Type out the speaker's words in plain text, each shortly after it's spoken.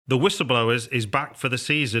The Whistleblowers is back for the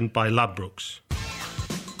season by Ladbrokes.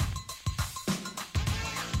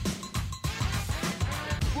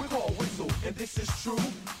 We're called Whistle, and this is true.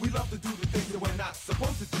 We love to do the things that we're not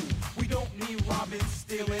supposed to do. We don't need robbing,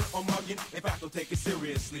 stealing, or mugging. In fact, don't take it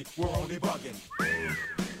seriously. We're only bugging.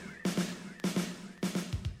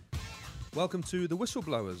 Welcome to the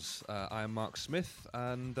Whistleblowers. I am Mark Smith,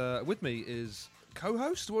 and with me is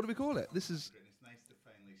co-host. What do we call it? This is. It's nice to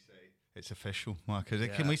finally say it's official, Mark.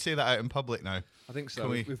 Can we say that out in public now? I think so.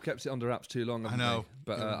 We've kept it under wraps too long. I know,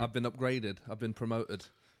 but I've been upgraded. I've been promoted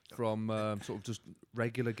from sort of just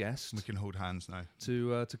regular guest. We can hold hands now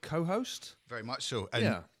to co-host. Very much so.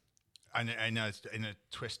 And And in a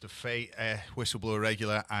twist of fate, whistleblower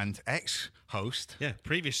regular and ex-host. Yeah,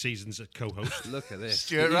 previous seasons at co-host. Look at this.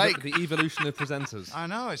 Stuart Wright. The evolution of presenters. I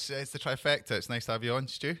know, it's the trifecta. It's nice to have you on,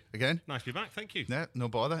 Stu, again. Nice to be back, thank you. Yeah, no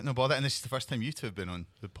bother. And this is the first time you two have been on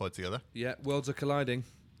the pod together. Yeah, worlds are colliding.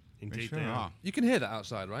 Indeed sure they are. You can hear that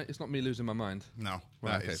outside, right? It's not me losing my mind. No.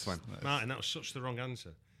 Well, okay, it's fine. Martin, that was such the wrong answer.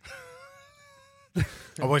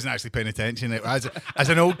 I wasn't actually paying attention. As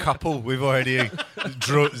an old couple, we've already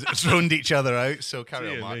droned each other out, so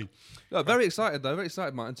carry on, Mark. No, very excited, though. Very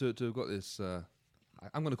excited, Martin, to have got this,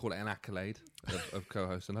 I'm going to call it an accolade of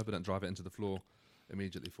co-host, and I hope I don't drive it into the floor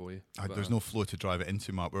immediately for you. There's no floor to drive it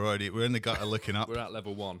into, Mark. We're in the gutter looking up. We're at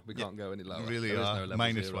level 1. We can't go any lower. Really there are. No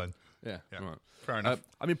 -1. Yeah. Right. Fair enough.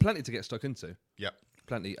 Plenty to get stuck into. Yep.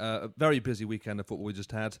 Plenty. A very busy weekend of football we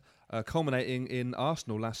just had, culminating in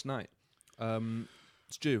Arsenal last night.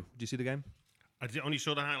 Stu, did you see the game? I only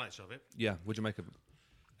saw the highlights of it. Yeah, what'd you make of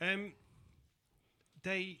it?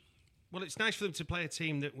 It's nice for them to play a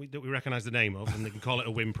team that we recognise the name of and they can call it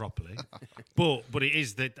a win properly. But it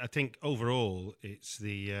is that I think overall it's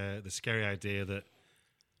the scary idea that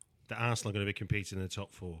Arsenal are going to be competing in the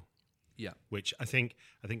top 4. Yeah, which I think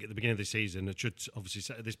at the beginning of the season, it should obviously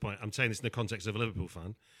say at this point, I'm saying this in the context of a Liverpool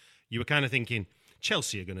fan, you were kind of thinking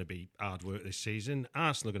Chelsea are going to be hard work this season,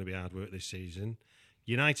 Arsenal are going to be hard work this season,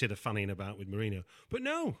 United are fanning about with Mourinho. But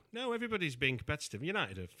no, everybody's being competitive.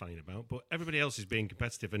 United are fanning about, but everybody else is being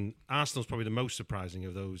competitive, and Arsenal's probably the most surprising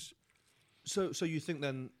of those. So you think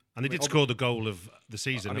then... And they did score the goal of the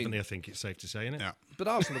season, haven't they? I think it's safe to say, isn't it? Yeah. But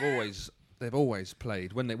Arsenal they've always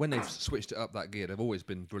played, when they've switched it up that gear, they've always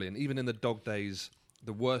been brilliant. Even in the dog days,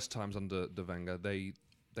 the worst times under the Wenger, they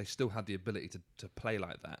still had the ability to play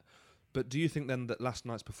like that. But do you think then that last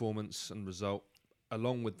night's performance and result,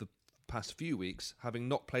 along with the past few weeks, having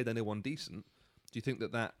not played anyone decent, do you think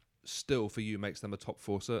that still for you makes them a top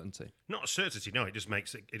 4 certainty? Not a certainty, no. It just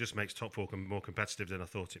makes top 4 more competitive than I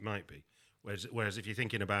thought it might be. Whereas if you're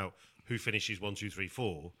thinking about who finishes 1, 2, 3,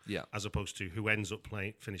 4, as opposed to who ends up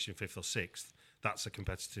finishing 5th or 6th, that's a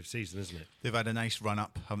competitive season, isn't it? They've had a nice run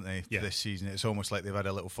up, haven't they, this season? It's almost like they've had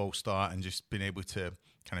a little false start and just been able to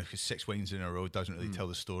kind of 6 wins in a row doesn't really tell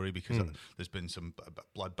the story because there's been some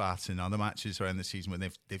bloodbaths in other matches around the season when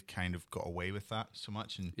they've kind of got away with that so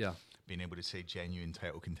much and being able to say genuine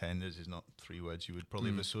title contenders is not 3 words you would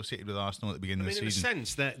probably have associated with Arsenal at the beginning of the season. In a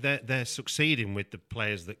sense, they're succeeding with the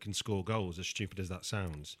players that can score goals, as stupid as that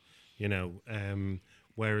sounds.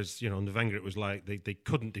 Whereas, under Wenger it was like they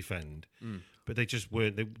couldn't defend, but they just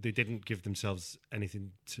weren't. They didn't give themselves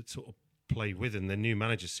anything to sort of play with, and their new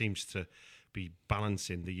manager seems to be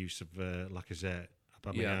balancing the use of Lacazette,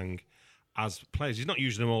 Aubameyang as players. He's not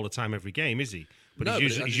using them all the time every game, is he? But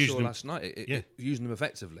he's using them last night. Using them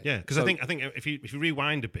effectively. Yeah, because I think if you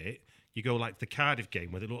rewind a bit, you go like the Cardiff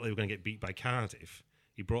game where they looked like they were going to get beat by Cardiff.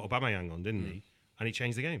 He brought Aubameyang on, didn't he? And he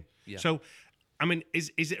changed the game. Yeah. So, I mean,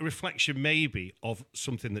 is it a reflection maybe of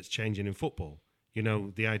something that's changing in football?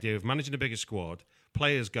 The idea of managing a bigger squad,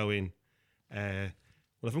 players going,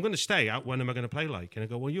 well, if I'm going to stay out, when am I going to play like? And I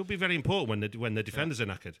go, well, you'll be very important when the defenders are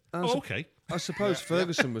knackered. Okay. I suppose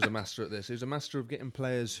Ferguson was a master at this. He was a master of getting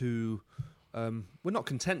players who were not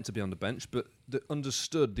content to be on the bench, but that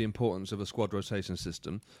understood the importance of a squad rotation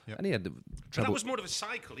system. Yep. And he had trouble. But that was more of a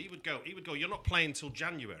cycle. He would go, you're not playing till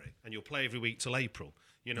January, and you'll play every week till April.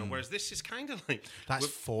 Whereas this is kind of like... That's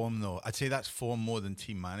form, though. I'd say that's form more than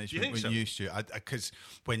team management when used to. Because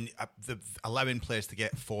when allowing players to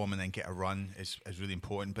get form and then get a run is really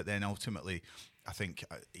important. But then ultimately, I think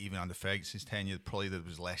even under Ferguson's tenure, probably there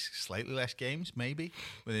was slightly less games, maybe,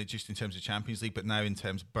 just in terms of Champions League. But now in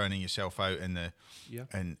terms of burning yourself out in the... Yeah.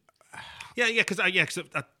 And, I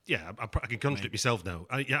can contradict myself now.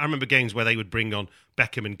 I remember games where they would bring on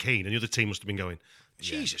Beckham and Keane, and the other team must have been going,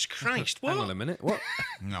 Jesus Christ! What? Hang on a minute. What?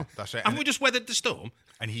 No, that's right. Haven't we just weathered the storm?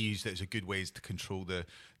 And he used it as a good way to control the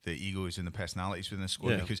egos and the personalities within the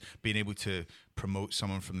squad, because being able to promote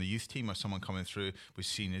someone from the youth team or someone coming through was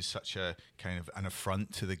seen as such a kind of an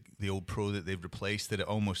affront to the old pro that they've replaced, that it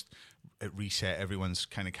reset everyone's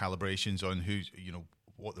kind of calibrations on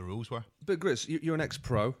what the rules were. But Gritz, you're an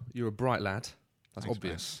ex-pro. You're a bright lad. That's Thanks,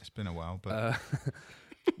 obvious. Man. It's been a while, but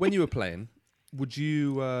when you were playing, would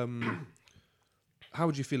you? How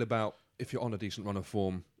would you feel about if you're on a decent run of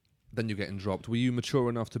form, then you're getting dropped? Were you mature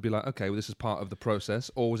enough to be like, okay, well, this is part of the process,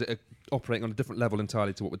 or was it operating on a different level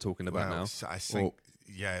entirely to what we're talking about now? I think,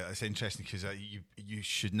 it's interesting because you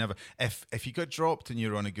should never, if you got dropped and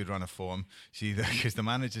you're on a good run of form, see, because the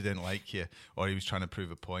manager didn't like you, or he was trying to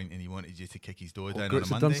prove a point and he wanted you to kick his door down on a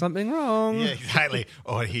Monday. Done something wrong. Yeah, exactly.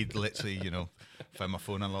 Or he'd literally, found my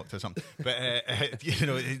phone unlocked or something. But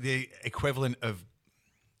the equivalent of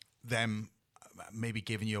them maybe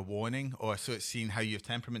giving you a warning, or sort of seeing how your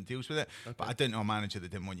temperament deals with it. Okay. But I didn't know a manager that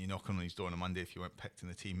didn't want you knocking on his door on a Monday if you weren't picked in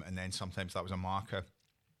the team, and then sometimes that was a marker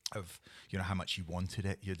of how much you wanted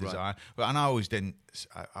it, your desire. Right. But and I didn't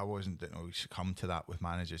always succumb to that with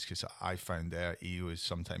managers, because I found their ego is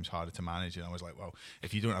sometimes harder to manage, and I was like, well,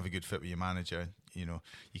 if you don't have a good fit with your manager,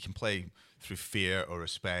 you can play through fear or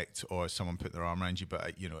respect or someone put their arm around you,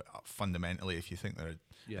 but fundamentally, if you think they're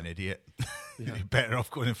an idiot, you're better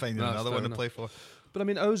off going and finding another one to play for. But I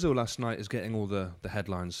mean, Ozil last night is getting all the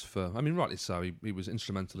headlines for, I mean, rightly so, he was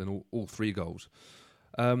instrumental in all 3 goals.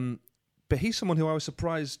 But he's someone who I was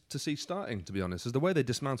surprised to see starting, to be honest. As the way they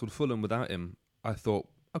dismantled Fulham without him, I thought,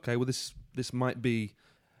 okay, well, this might be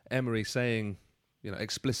Emery saying,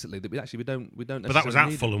 explicitly that we don't. But that was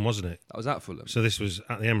at Fulham, wasn't it? That was at Fulham. So this was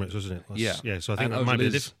at the Emirates, wasn't it? Yeah. So I think that might be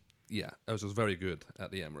different. Yeah, Ozil was very good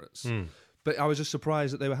at the Emirates. But I was just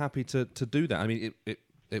surprised that they were happy to do that. I mean,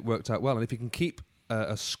 it worked out well. And if you can keep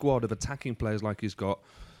a squad of attacking players like he's got,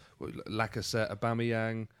 Lacazette,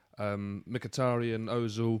 Aubameyang, Mkhitaryan,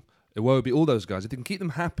 Ozil, Iwobi, all those guys, if you can keep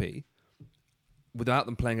them happy without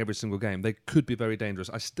them playing every single game, they could be very dangerous.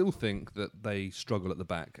 I still think that they struggle at the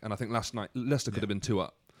back. And I think last night, Leicester could have been 2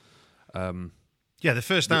 up. The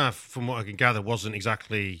first half, from what I can gather, wasn't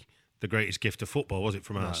exactly the greatest gift of football, was it,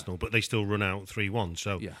 from Arsenal? But they still run out 3-1.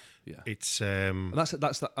 So it's... And that's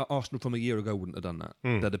the Arsenal from a year ago wouldn't have done that.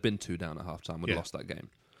 They'd have been 2 down at half-time, would have lost that game.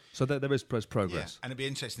 So there is progress. Yeah. And it'd be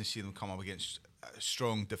interesting to see them come up against a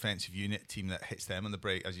strong defensive unit team that hits them on the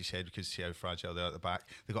break, as you said, because see how fragile they are at the back.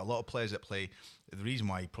 They've got a lot of players that play. The reason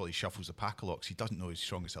why he probably shuffles the pack a lot, because he doesn't know his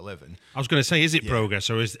strongest 11. I was going to say, is it progress,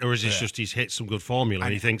 or is it just he's hit some good formula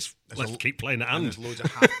and he thinks, let's keep playing at hand? There's loads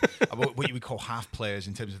of what you would call half players,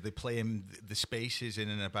 in terms of they play in the spaces in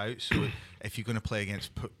and about. So if you're going to play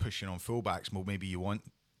against pushing on fullbacks, well, maybe you want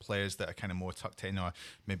players that are kind of more tucked in, or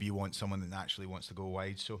maybe you want someone that naturally wants to go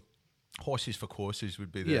wide. So horses for courses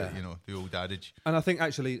would be the old adage. And I think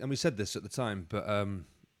actually, and we said this at the time, but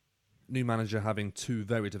new manager having 2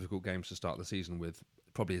 very difficult games to start the season with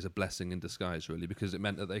probably is a blessing in disguise, really, because it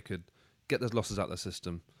meant that they could get those losses out of their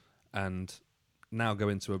system and now go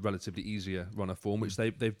into a relatively easier run of form, which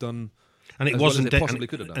they've done. And it wasn't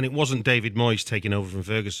and it wasn't David Moyes taking over from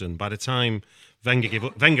Ferguson. By the time Wenger gave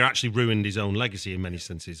up, Wenger actually ruined his own legacy in many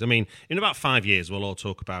senses. I mean, in about 5 years, we'll all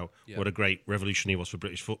talk about what a great revolution he was for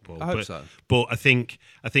British football. I hope so. But I think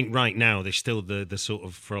right now there's still the sort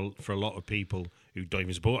of for a lot of people who don't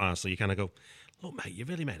even support Arsenal, you kind of go, look, mate, you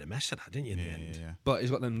really made a mess of that, didn't you? In the end. Yeah. But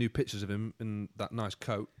he's got them new pictures of him in that nice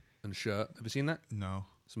coat and shirt. Have you seen that? No.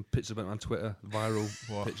 Some pictures of him on Twitter, viral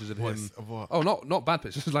pictures of him. What? Oh, not bad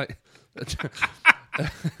pictures, like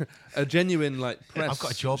a genuine press. I've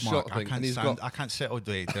got a job, Mark. Thing. I can't sit all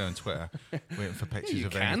day there on Twitter waiting for pictures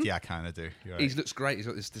of him. Yeah, I can. I do. Right. He looks great. He's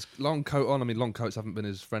got this long coat on. I mean, long coats haven't been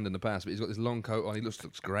his friend in the past, but he's got this long coat on. He looks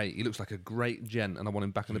great. He looks like a great gent, and I want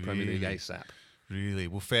him back in the Premier League ASAP. Really?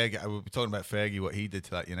 Well, Fergie, we'll be talking about Fergie, what he did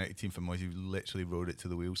to that United team for Moyes. He literally rode it till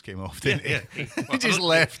the wheels came off, didn't he? He just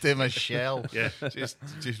left him a shell. Just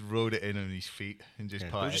rode it in on his feet and just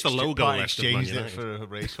just a logo exchanged it for a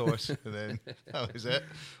racehorse, and then that was it.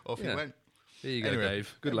 Off he went. There you go,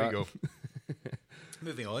 Dave. Good luck.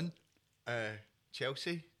 Moving on,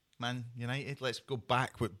 Chelsea, Man United. Let's go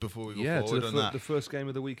back before we go forward on that. The first game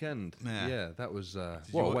of the weekend. Yeah, that was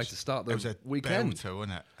what a way to start the weekend. It was a belter,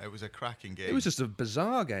 wasn't it? It was a cracking game. It was just a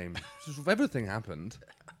bizarre game. Everything happened,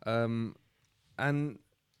 and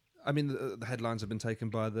I mean the headlines have been taken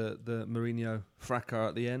by the Mourinho fracas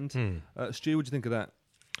at the end. Stu, what do you think of that?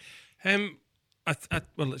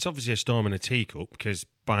 Well, it's obviously a storm in a teacup, because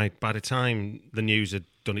by the time the news had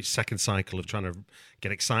done its second cycle of trying to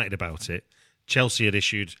get excited about it, Chelsea had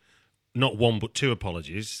issued not one but two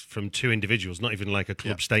apologies from two individuals, not even like a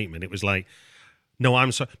club statement. It was like, no,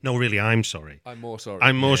 I'm sorry. No, really, I'm sorry. I'm more sorry.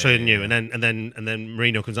 I'm more sorry than you. And then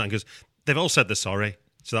Mourinho comes out and goes, they've all said they're sorry,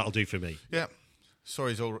 so that'll do for me. Yeah.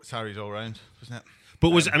 Sarri's all round, wasn't it? But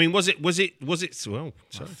was it? Well,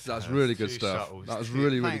 sorry. That's really good stuff. Subtle. That was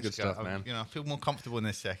really Thanks, good stuff, Gav. man. I feel more comfortable in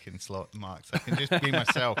this second slot, Max. I can just be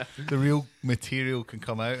myself. The real material can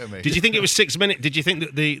come out of me. Did you think it was 6 minutes? Did you think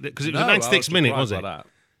that because it was a 96 minute, was it? That.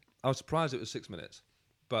 I was surprised it was 6 minutes.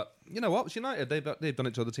 But you know what? It's United. They've done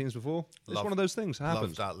it to other teams before. It's one of those things. It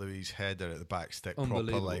happens. Love that Louise header at the back stick, proper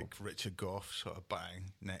like Richard Gough sort of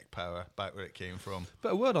bang, neck power, back where it came from.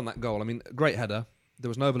 But a word on that goal. I mean, great header. There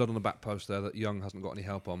was an overload on the back post there that Young hasn't got any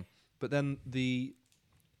help on. But then the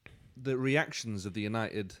reactions of the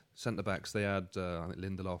United centre-backs, they had I think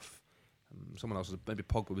Lindelof, someone else, maybe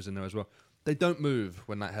Pogba was in there as well. They don't move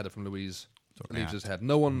when that header from Louise leaves his head.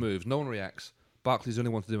 No one moves, no one reacts. Barkley's the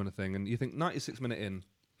only one to do anything. And you think 96 minute in.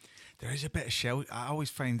 There is a bit of shell. I always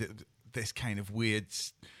find that this kind of weird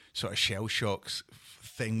sort of shell shocks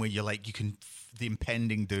thing where you're like, the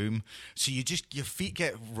impending doom. So your feet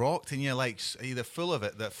get rocked and you're like either full of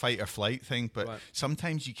it, that fight or flight thing, but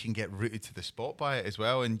sometimes you can get rooted to the spot by it as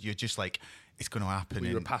well, and you're just like, it's going to happen. Well,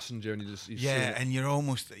 you're a passenger and you see it. And you're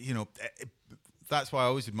almost, that's why I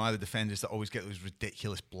always admire the defenders that always get those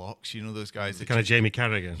ridiculous blocks, those guys. The kind of Jamie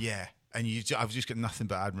Carragher. Yeah. And I've just got nothing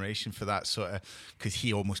but admiration for that sort of, because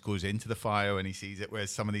he almost goes into the fire when he sees it,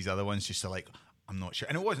 whereas some of these other ones just are like, I'm not sure.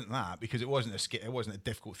 And it wasn't that, because it wasn't a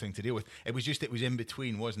difficult thing to deal with. It was just, it was in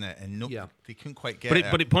between, wasn't it? And they couldn't quite get it.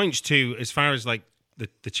 But it points to, as far as like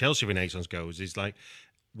the Chelsea Renaissance goes, is like,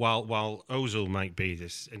 while Ozil might be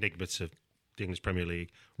this enigma to the English Premier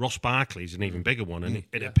League, Ross Barkley's an even bigger one. And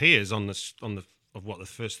it appears on the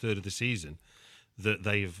first third of the season that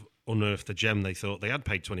they've unearthed the gem they thought they had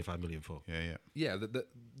paid 25 million for. Yeah,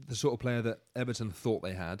 the sort of player that Everton thought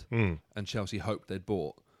they had and Chelsea hoped they'd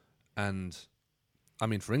bought. And I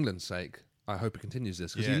mean, for England's sake, I hope he continues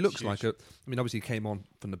this, because he looks like obviously he came on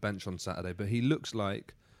from the bench on Saturday, but he looks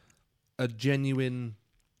like a genuine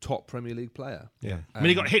top Premier League player. Yeah. I mean,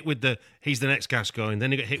 he got hit with he's the next Gascoigne,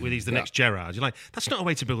 then he got hit with he's the next Gerrard. You're like, that's not a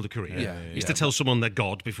way to build a career. He's to tell someone they're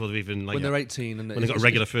God before they've even when they're 18 and when they've got a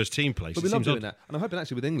regular first team place. But we love doing that. And I'm hoping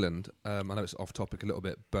actually with England, I know it's off topic a little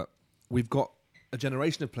bit, but we've got a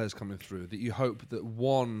generation of players coming through that you hope that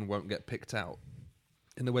one won't get picked out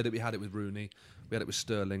in the way that we had it with Rooney, we had it with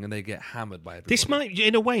Sterling, and they get hammered by everybody.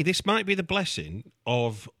 This might be the blessing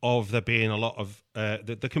of there being a lot of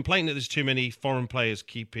the complaint that there's too many foreign players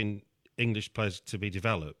keeping English players to be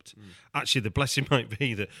developed. Actually, the blessing might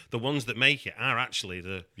be that the ones that make it are actually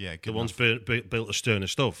the ones built a sterner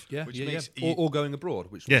stuff. Or going abroad,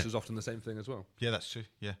 which is often the same thing as well. Yeah, that's true.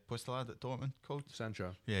 Yeah, what's the lad at Dortmund called?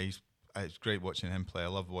 Sancho. Yeah, it's great watching him play. I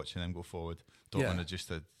love watching him go forward. Dortmund are just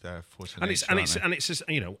a force. And it's just,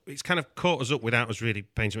 it's kind of caught us up without us really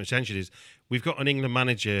paying too much attention. Is we've got an England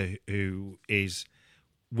manager who is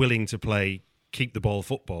willing to play keep the ball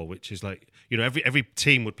football, which is like, every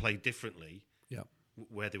team would play differently. Yeah,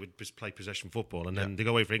 where they would just play possession football, and then they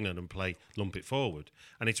go away for England and play lump it forward.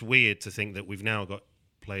 And it's weird to think that we've now got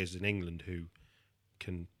players in England who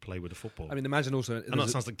can play with the football. I mean, imagine also. And that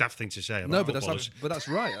sounds like a daft thing to say. No, but that's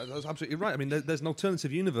right. That's absolutely right. I mean, there's an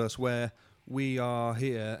alternative universe where we are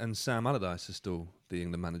here and Sam Allardyce is still the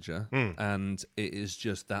England manager, and it is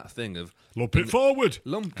just that thing of lump it forward,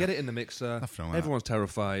 get it in the mixer. Everyone's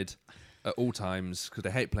terrified at all times because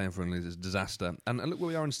they hate playing for England. It's a disaster. And look where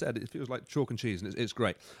we are instead. It feels like chalk and cheese, and it's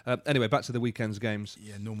great. Anyway, back to the weekend's games.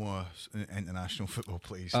 Yeah, no more international football,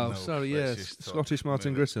 please. Oh, sorry, yes. Scottish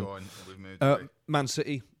Martin Gritton. Man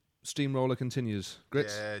City, steamroller continues.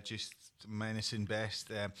 Grits? Yeah, just menacing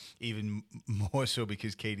best. Even more so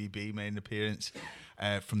because KDB made an appearance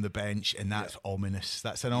from the bench, and that's ominous.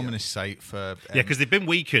 That's an ominous sight for... because they've been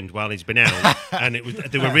weakened while he's been out, and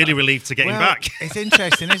they were really relieved to get him back. It's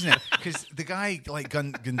interesting, isn't it? Because the guy like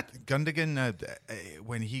Gundogan,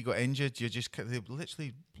 when he got injured, they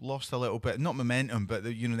literally lost a little bit, not momentum, but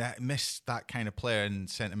they missed that kind of player in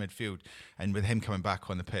centre midfield. And with him coming back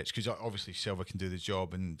on the pitch, because obviously Silva can do the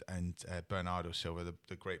job, and Bernardo Silva,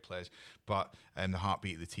 the great players, but the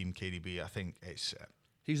heartbeat of the team, KDB, I think it's...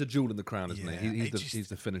 He's a jewel in the crown, isn't he? He's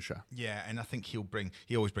the finisher. Yeah, and I think he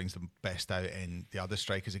always brings the best out in the other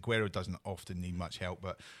strikers. Aguero doesn't often need much help,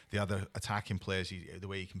 but the other attacking players, the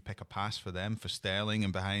way he can pick a pass for them, for Sterling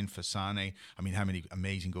and behind for Sané. I mean, how many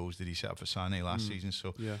amazing goals did he set up for Sané last season?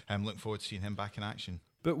 So I'm looking forward to seeing him back in action.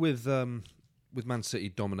 But with with Man City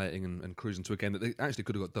dominating and cruising to a game that they actually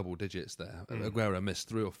could have got double digits there. Aguero missed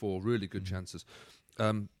 3 or 4 really good chances.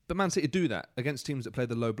 But Man City do that against teams that play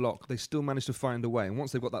the low block. They still manage to find a way. And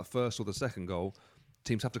once they've got that first or the second goal,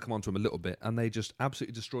 teams have to come onto them a little bit, and they just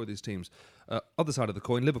absolutely destroy these teams. Other side of the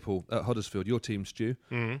coin, Liverpool at Huddersfield, your team, Stu.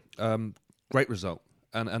 Great result,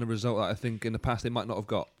 and a result that I think in the past they might not have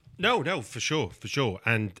got. No, for sure.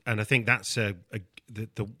 And I think that's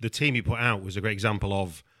the team you put out was a great example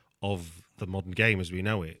of the modern game as we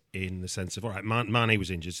know it, in the sense of, all right, Mane was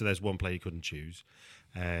injured, so there's one player he couldn't choose.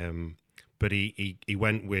 But he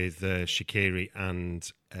went with Shaqiri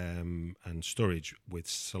and Sturridge with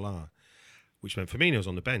Salah, which meant Firmino's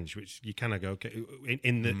on the bench, which you kind of go, okay,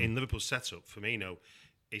 in Liverpool's setup, Firmino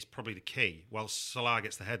is probably the key, while Salah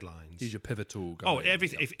gets the headlines. He's your pivotal guy.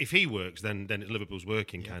 If he works, then Liverpool's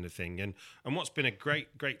working kind of thing. And what's been a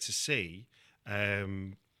great to see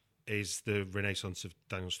is the renaissance of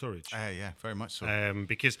Daniel Sturridge. Yeah, very much so.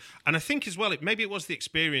 Because, and I think as well, maybe it was the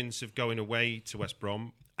experience of going away to West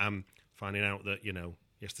Brom, finding out that,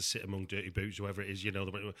 he has to sit among dirty boots, whoever it is, what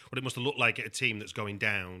it must have looked like at a team that's going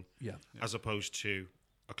down, as opposed to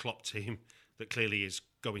a Klopp team that clearly is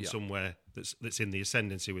going somewhere that's in the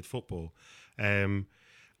ascendancy with football. And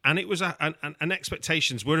it was, and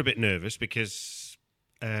expectations were a bit nervous because,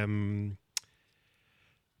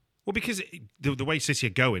 because the way City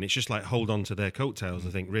are going, it's just like hold on to their coattails,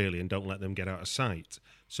 I think, really, and don't let them get out of sight.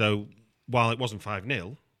 So while it wasn't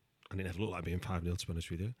 5-0, and it never looked like being 5-0, to be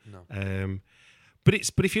honest with you. No. But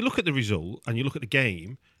if you look at the result and you look at the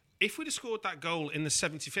game, if we'd have scored that goal in the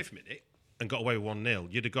 75th minute and got away with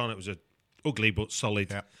 1-0, you'd have gone, it was a ugly but solid.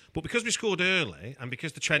 Yeah. But because we scored early, and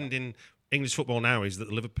because the trend in English football now is that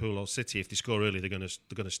the Liverpool or City, if they score early, they're going to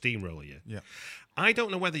steamroll you. Yeah. I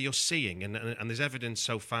don't know whether you're seeing, and there's evidence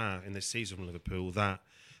so far in this season from Liverpool that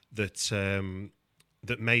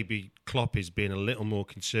maybe Klopp is being a little more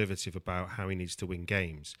conservative about how he needs to win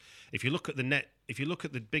games. If you look at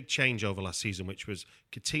the big change over last season, which was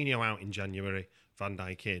Coutinho out in January, Van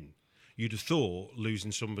Dijk in, you'd have thought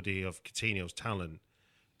losing somebody of Coutinho's talent,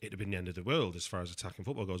 it'd have been the end of the world as far as attacking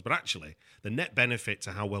football goes. But actually, the net benefit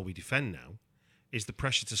to how well we defend now is the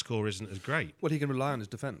pressure to score isn't as great. Well, he can rely on his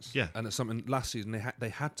defence. Yeah. And it's something last season they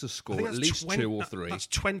had to score at least 2 or 3. That's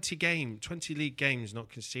 20 league games not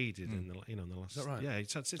conceded in the last. Is that right? Yeah,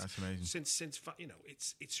 that's amazing. Since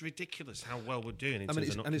it's ridiculous how well we're doing.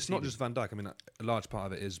 It's not just Van Dijk. I mean, a large part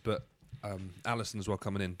of it is, but Alisson as well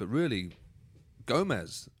coming in. But really,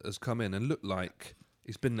 Gomez has come in and looked like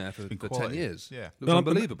he's been there for 10 years. Yeah. Looks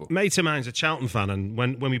unbelievable. A mate of mine's a Charlton fan, and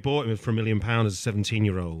when we bought him for £1 million as a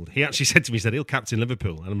 17-year-old, he actually said to me, he'll captain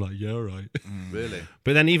Liverpool. And I'm like, yeah, all right. Really?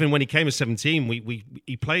 But then even when he came at 17,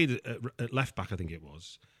 he played at left back, I think it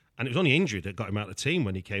was. And it was only injury that got him out of the team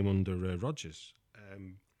when he came under Rodgers.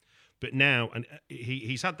 But now, and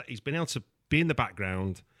he's been able to be in the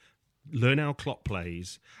background, learn how Klopp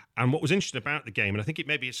plays. And what was interesting about the game, and I think it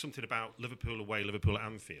maybe is something about Liverpool away, Liverpool at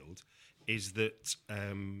Anfield, is that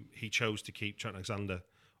he chose to keep Trent Alexander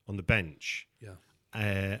on the bench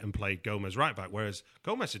and played Gomez right back, whereas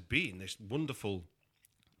Gomez had been this wonderful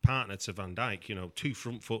partner to Van Dijk, 2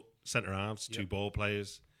 front foot centre halves, 2 ball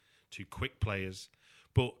players, 2 quick players.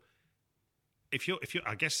 But if you're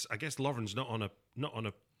I guess Lovren's not on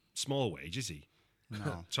a small wage, is he?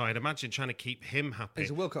 No. So I'd imagine trying to keep him happy.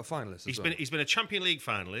 He's a World Cup finalist. He's been a Champions League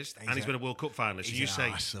finalist and he's been a World Cup finalist. He's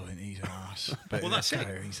an arse. But well, that's it.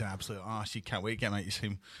 He's an absolute arse. You can't wait to get him out your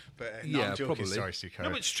team. But I'm joking. probably. Sorry, Stu. No,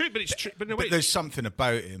 but it's true. But there's something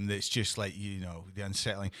about him that's just like the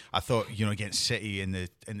unsettling. I thought against City in the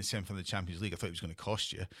semi final of the Champions League, I thought he was going to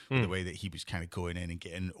cost you with the way that he was kind of going in and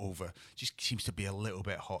getting over. Just seems to be a little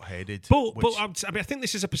bit hot headed. But I think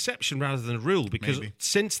this is a perception rather than a rule, because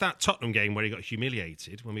since that Tottenham game where he got humiliated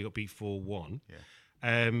when we got beat 4-1,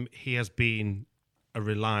 he has been a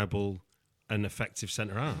reliable and effective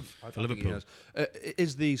centre half for Liverpool.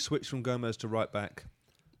 Is the switch from Gomez to right back,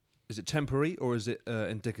 is it temporary or is it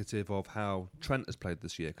indicative of how Trent has played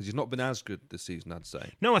this year? Because he's not been as good this season, I'd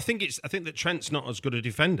say. No, I think that Trent's not as good a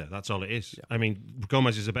defender. That's all it is. Yeah. I mean,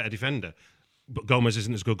 Gomez is a better defender, but Gomez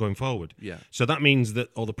isn't as good going forward. Yeah. So that means that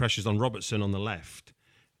all the pressure's on Robertson on the left.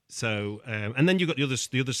 So and then you've got the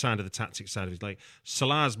other side of the tactic side of it. Like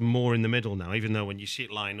Salah's more in the middle now, even though when you see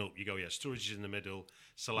it line up, you go, Sturridge is in the middle,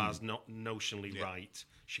 Salah's not notionally right,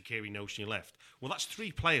 Shaqiri notionally left. Well, that's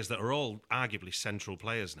 3 players that are all arguably central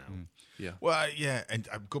players now. Yeah. Well, and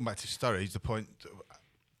I'm going back to Sturridge, the point,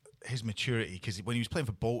 his maturity, because when he was playing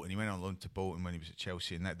for Bolton, he went on loan to Bolton when he was at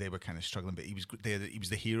Chelsea, and that they were kind of struggling. But he was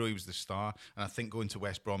the hero, he was the star. And I think going to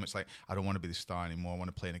West Brom, it's like, I don't want to be the star anymore. I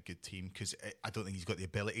want to play in a good team, because I don't think he's got the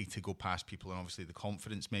ability to go past people, and obviously the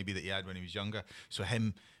confidence maybe that he had when he was younger. So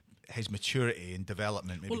his maturity and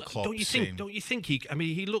development, maybe Klopp's don't you think he? I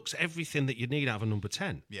mean, he looks everything that you need out of a number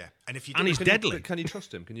 10. Yeah, and if you he's deadly. Can you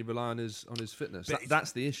trust him? Can you rely on his fitness?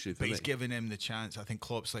 That's the issue. But he's giving him the chance. I think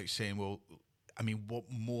Klopp's like saying, well, I mean, what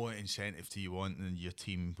more incentive do you want than your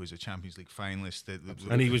team was a Champions League finalist?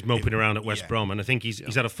 And he was moping around at West Brom, and I think he's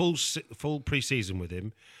had a full pre-season with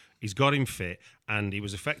him. He's got him fit, and he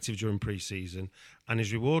was effective during pre-season, and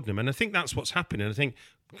he's rewarding him. And I think that's what's happening. I think,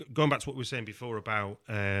 going back to what we were saying before about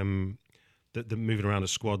the moving around the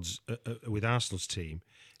squads with Arsenal's team,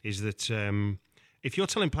 is that if you're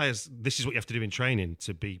telling players this is what you have to do in training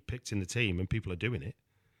to be picked in the team, and people are doing it,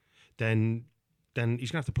 then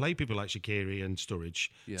he's going to have to play people like Shaqiri and Sturridge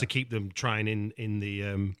to keep them trying in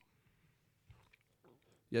the...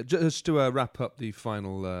 Yeah, just to wrap up the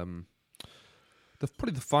final...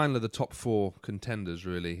 probably the final of the top 4 contenders,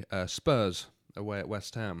 really. Spurs away at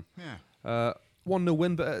West Ham. Yeah. 1-0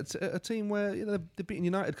 win, but it's a team where they've beaten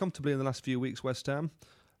United comfortably in the last few weeks, West Ham.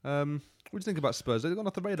 What do you think about Spurs? They've gone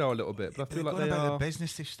off the radar a little bit, but I feel like they are... the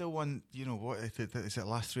business. They've still won, what is it,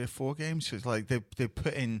 last 3 or 4 games? So it's like they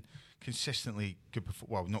put in consistently good,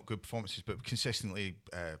 not good performances, but consistently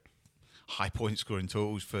high point scoring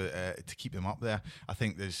totals for to keep them up there. I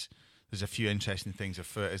think there's a few interesting things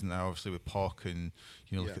afoot, isn't there? Obviously with Poch, and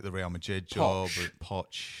look at the Real Madrid job with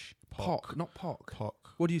Poch, not Poch. Poch.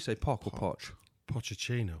 What do you say, Poch or Poch?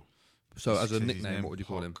 Pochettino. So as a nickname, what would you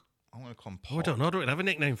call him? I'm going to call him Poch. Oh, I don't know. I don't have a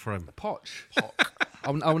nickname for him. Poch.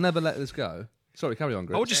 I'll never let this go. Sorry, carry on,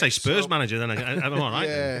 Grit. I would just say Spurs manager, then I'm all right.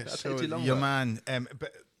 Yeah, so your man.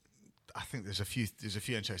 But I think there's a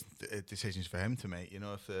few interesting decisions for him to make.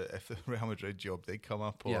 If the Real Madrid job did come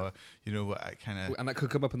up, or what kind of, and that could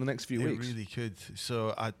come up in the next few weeks. It really could.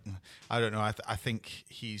 So I don't know. I think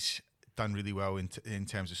he's done really well in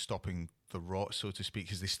terms of stopping the rot, so to speak,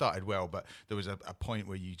 because they started well, but there was a point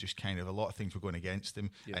where you just kind of, a lot of things were going against him,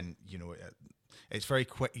 and it's very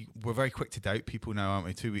quick. We're very quick to doubt people now, aren't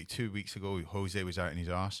we? 2 weeks ago, Jose was out in his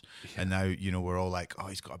arse, and now we're all like, oh,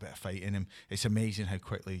 he's got a bit of fight in him. It's amazing how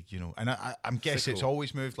quickly, and I'm guessing it's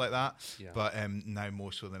always moved like that, but now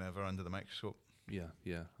more so than ever under the microscope.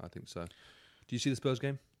 Yeah, I think so. Do you see the Spurs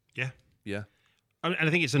game? Yeah. And I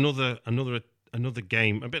think it's another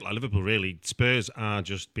game, a bit like Liverpool, really. Spurs are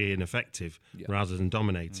just being effective rather than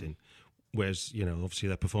dominating. Whereas, obviously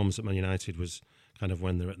their performance at Man United was kind of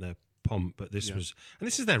when they're at their pomp, but this was, and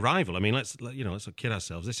this is their rival. I mean, let's not kid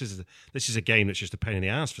ourselves. This is a game that's just a pain in the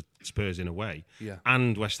ass for Spurs in a way. Yeah.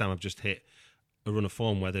 And West Ham have just hit a run of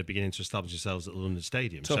form where they're beginning to establish themselves at the London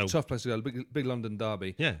Stadium. Tough place to go. Big London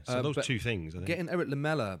derby. Yeah. So those two things. I think. Getting Eric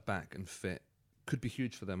Lamela back and fit could be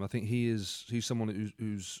huge for them. I think he's someone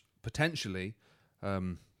who's potentially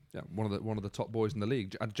one of the top boys in the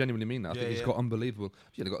league. I genuinely mean that. I think he's got unbelievable.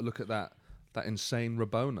 You've got to look at that insane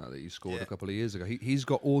Rabona that he scored a couple of years ago. He's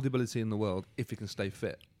got all the ability in the world if he can stay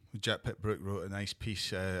fit. Jack Pitbrook wrote a nice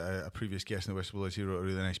piece, a previous guest in the Whistleblowers, he wrote a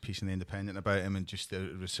really nice piece in The Independent about him and just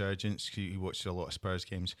the resurgence. He watched a lot of Spurs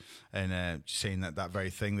games and saying that very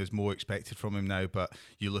thing. There's more expected from him now, but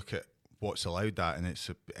you look at what's allowed that, and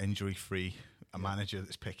it's injury-free, a manager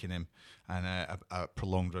that's picking him, and a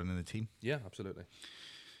prolonged run in the team. Yeah, absolutely.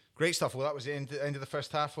 Great stuff. Well, that was the end of the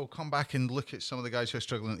first half. We'll come back and look at some of the guys who are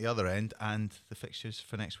struggling at the other end and the fixtures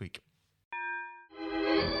for next week.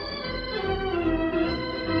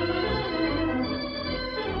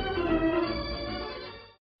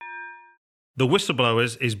 The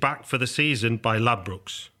Whistleblowers is back for the season by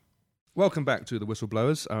Ladbrokes. Welcome back to the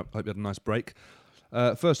Whistleblowers. I hope you had a nice break.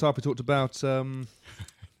 First half, we talked about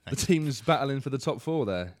the teams battling for the top four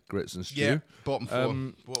there, Grits and Stu. Yeah, bottom four.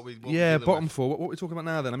 Bottom four. What are we talking about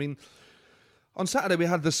now then? I mean, on Saturday we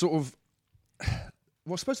had this sort of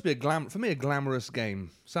what's supposed to be for me a glamorous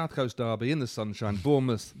game. South Coast derby in the sunshine,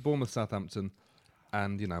 Bournemouth, Southampton,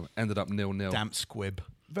 and ended up 0-0. Damp squib.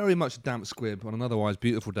 Very much damp squib on an otherwise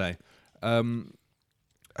beautiful day. I mean,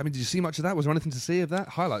 did you see much of that? Was there anything to see of that?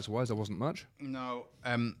 Highlights-wise, there wasn't much. No.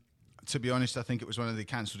 To be honest, I think it was when they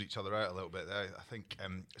cancelled each other out a little bit there. I think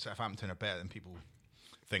Southampton are better than people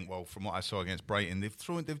think. Well, from what I saw against Brighton,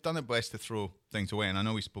 they've done their best to throw things away. And I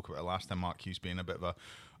know we spoke about it last time, Mark Hughes being a bit of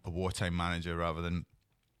a wartime manager rather than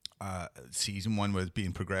season one with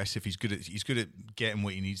being progressive. He's good at getting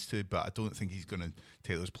what he needs to, but I don't think he's going to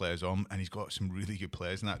take those players on. And he's got some really good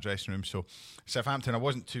players in that dressing room. So Southampton, I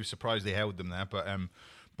wasn't too surprised they held them there, but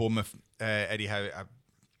Bournemouth, Eddie Howe,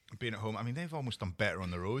 being at home. I mean, they've almost done better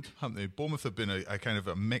on the road, haven't they? Bournemouth have been a kind of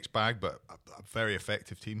a mixed bag, but a very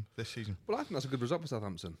effective team this season. Well, I think that's a good result for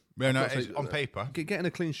Southampton. Yeah, no, it's on paper. Getting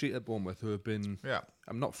a clean sheet at Bournemouth, who have been,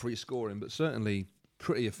 I'm not free scoring, but certainly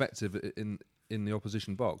pretty effective in the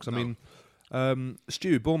opposition box. I mean,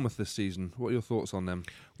 Stu, Bournemouth this season, what are your thoughts on them?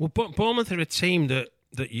 Well, Bournemouth are a team that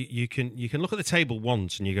you can look at the table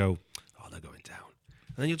once and you go, oh, they're going down.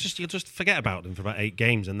 And then you'll just forget about them for about 8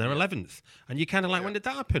 games, and they're 11th. And you're kind of like, when did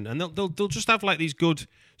that happen? And they'll just have like these good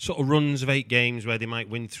sort of runs of 8 games where they might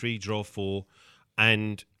win 3, draw 4,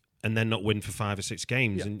 and then not win for 5 or 6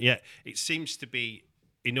 games. Yeah. And yet it seems to be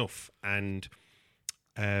enough. And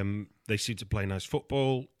they seem to play nice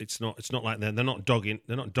football. It's not like they're not dogging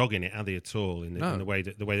it, are they, at all in the way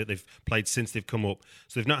that they've played since they've come up.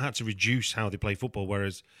 So they've not had to reduce how they play football.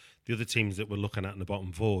 Whereas the other teams that we're looking at in the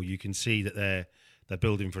bottom 4, you can see that they're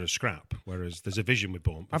building for a scrap, whereas there's a vision with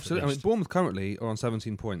Bournemouth. Absolutely. I mean, Bournemouth currently are on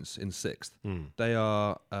 17 points in 6th. They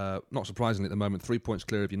are, not surprisingly at the moment, 3 points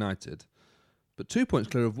clear of United, but 2 points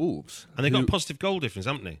clear of Wolves. And they've got a positive goal difference,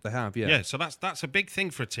 haven't they? They have, yeah. Yeah, so that's a big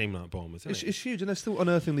thing for a team like Bournemouth, isn't it? It's huge, and they're still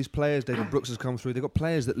unearthing these players. David Brooks has come through. They've got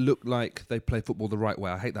players that look like they play football the right way.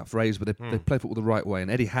 I hate that phrase, but they play football the right way. And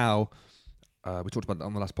Eddie Howe, we talked about that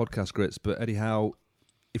on the last podcast, Grits, but Eddie Howe,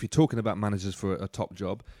 if you're talking about managers for a top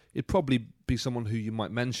job, it'd probably be someone who you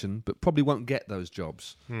might mention, but probably won't get those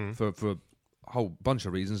jobs for a whole bunch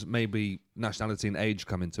of reasons. Maybe nationality and age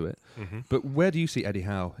come into it. But where do you see Eddie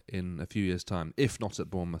Howe in a few years' time, if not at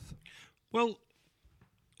Bournemouth? Well,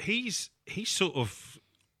 he's sort of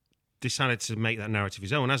decided to make that narrative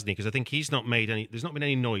his own, hasn't he? Because I think he's not made any. There's not been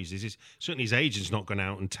any noises. Certainly, his agent's not gone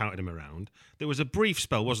out and touted him around. There was a brief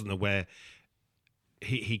spell, wasn't there, where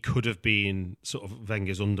he could have been sort of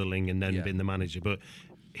Wenger's underling and then been the manager, but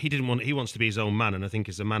he didn't want. He wants to be his own man, and I think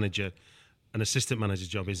as a manager, an assistant manager's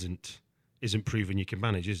job isn't proven you can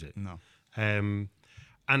manage, is it? No. And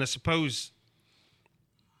I suppose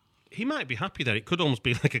he might be happy there. It could almost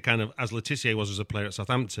be like a kind of, as Letitia was as a player at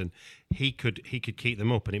Southampton, he could keep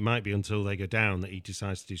them up, and it might be until they go down that he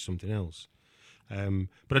decides to do something else.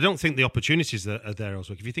 But I don't think the opportunities that are there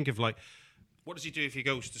also. If you think of like, what does he do if he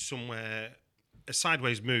goes to somewhere, a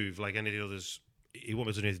sideways move like any of the others? He won't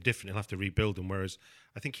be doing anything different. He'll have to rebuild them. Whereas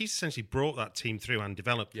I think he's essentially brought that team through and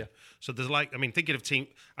developed. Yeah. So there's like, I mean, thinking of team,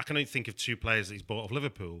 I can only think of 2 players that he's bought off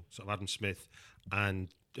Liverpool, sort of Adam Smith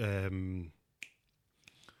and I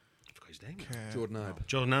forgot his name.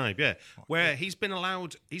 Jordan Ibe, yeah. Where he's been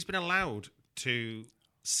allowed to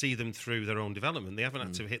see them through their own development. They haven't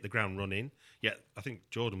had to hit the ground running. Yet I think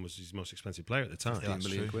Jordan was his most expensive player at the time. £15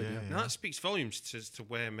 million quid. Now that speaks volumes to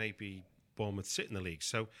where maybe Bournemouth sit in the league.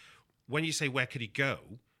 So when you say where could he go,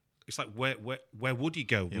 it's like where would he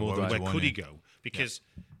go more than where could he go? Because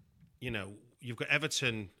you've got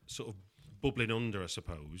Everton sort of bubbling under, I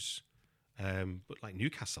suppose. But like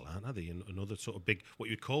Newcastle, aren't they? And other sort of big, what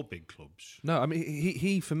you'd call big clubs. No, I mean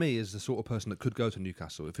he for me is the sort of person that could go to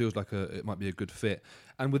Newcastle. It feels like it might be a good fit.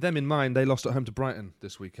 And with them in mind, they lost at home to Brighton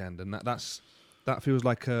this weekend, and that feels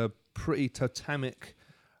like a pretty totemic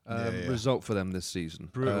result for them this season.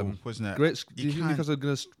 Brutal, wasn't it? Grits, do you think Newcastle are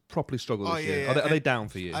going to properly struggle this year? Are they down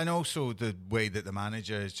for you? And also the way that the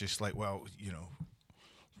manager is just like, well,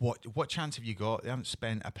 what chance have you got? They haven't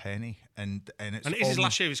spent a penny, and it's it is his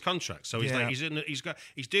last year of his contract, so he's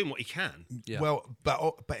he's doing what he can. Yeah. Well,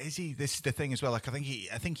 but is he? This is the thing as well. Like I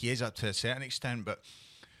think he is up to a certain extent, but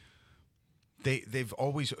they've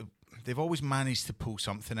always managed to pull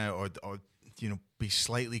something out or be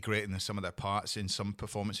slightly greater than some of their parts in some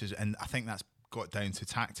performances, and I think that's got down to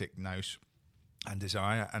tactic now and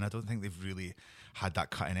desire, and I don't think they've really had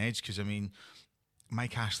that cutting edge, because I mean,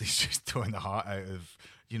 Mike Ashley's just throwing the heart out of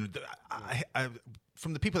I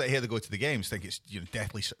from the people that hear they go to the games think it's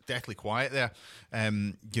deathly quiet there,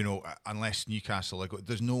 unless Newcastle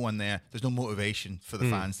there's no one there, there's no motivation for the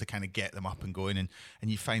fans to kind of get them up and going, and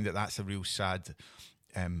you find that's a real sad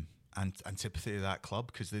antipathy to that club,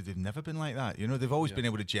 because they've never been like that. They've always been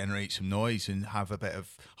able to generate some noise and have a bit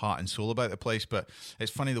of heart and soul about the place, but it's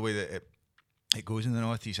funny the way that it goes in the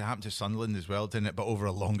North East. It happened to Sunderland as well, didn't it? But over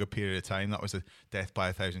a longer period of time. That was a death by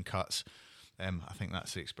 1,000 cuts. I think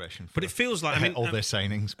that's the expression for but it feels like all their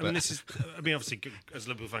signings. But obviously, as a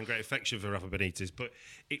Liverpool fan, great affection for Rafa Benitez, but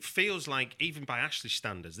it feels like, even by Ashley's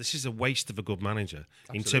standards, this is a waste of a good manager.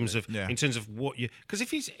 Absolutely. in terms of what you, because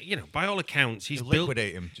if he's by all accounts he's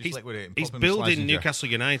liquidate him. He's building Newcastle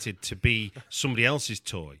United to be somebody else's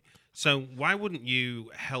toy. So why wouldn't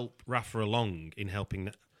you help Rafa along in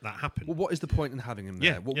helping that happen? Well, what is the point in having him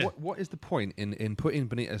there? What is the point in putting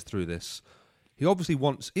Benitez through this? He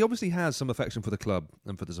obviously has some affection for the club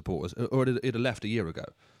and for the supporters, or he'd have left a year ago.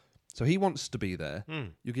 So he wants to be there.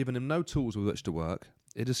 You're giving him no tools with which to work.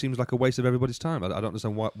 It just seems like a waste of everybody's time. I don't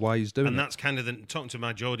understand why he's doing it. And that's kind of talking to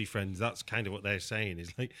my Geordie friends. That's kind of what they're saying.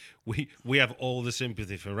 Is like we have all the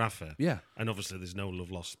sympathy for Rafa. Yeah. And obviously, there's no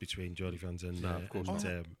love lost between Geordie fans and of course not.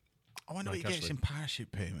 I wonder what he gets in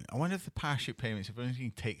parachute payment. I wonder if the parachute payments, if anyone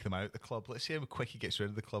can take them out of the club. Let's see how quick he gets rid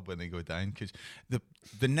of the club when they go down. Because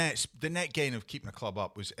the net gain of keeping a club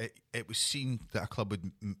up was it was seen that a club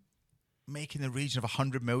would make in the region of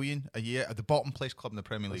 100 million a year. At the bottom place club in the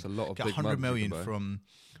Premier League, that's a lot of get big 100 million money from.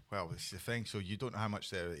 Well, this is the thing. So you don't know how much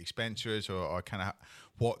their expenditure is, or kind of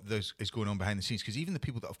what is going on behind the scenes. Because even the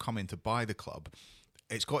people that have come in to buy the club,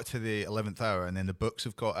 it's got to the 11th hour and then the books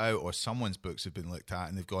have got out, or someone's books have been looked at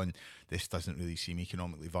and they've gone, this doesn't really seem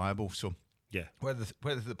economically viable. So yeah, whether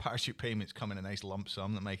the parachute payments come in a nice lump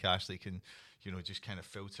sum that Mike Ashley can, just kind of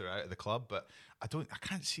filter out of the club. But I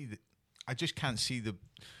just can't see that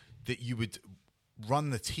you would run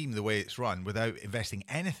the team the way it's run without investing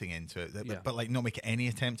anything into it, but like not make any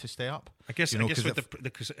attempt to stay up. I guess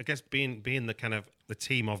being the kind of the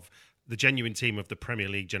team of the genuine team of the Premier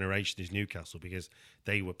League generation is Newcastle, because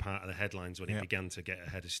they were part of the headlines when it began to get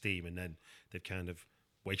ahead of steam, and then they've kind of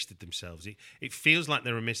wasted themselves. It feels like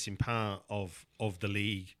they're a missing part of the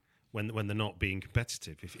league when they're not being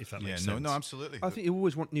competitive, if that makes sense. No, absolutely. I think you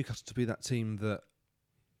always want Newcastle to be that team that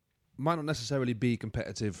might not necessarily be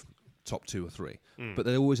competitive top 2 or 3, but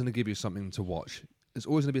they're always going to give you something to watch. It's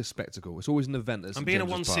always going to be a spectacle. It's always an event. And being a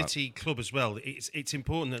one-city club as well, it's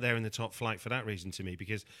important that they're in the top flight for that reason to me,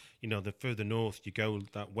 because the further north you go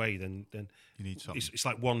that way, then you need something. It's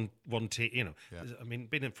like one team. I mean,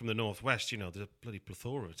 being from the northwest, there's a bloody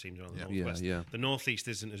plethora of teams around the northwest. Yeah. The northeast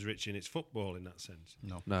isn't as rich in its football in that sense.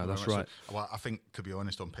 No, that's right. So, well, I think, to be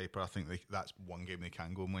honest, on paper, I think that's one game they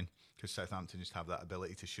can go and win, because Southampton just have that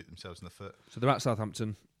ability to shoot themselves in the foot. So they're at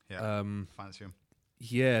Southampton. Yeah, fancy them.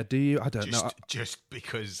 Yeah, do you? I don't know. Just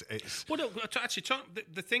because it's... Well, no, actually,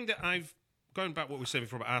 the thing that going back what we were saying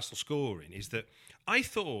before about Arsenal scoring, is that I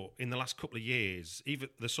thought in the last couple of years, even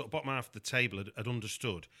the sort of bottom half of the table had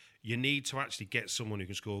understood you need to actually get someone who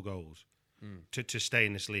can score goals to stay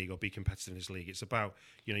in this league or be competitive in this league. It's about,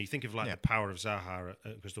 you think of the power of Zaha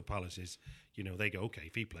at Crystal Palace is, they go, okay,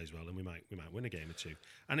 if he plays well, then we might win a game or two.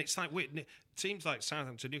 And it's like teams like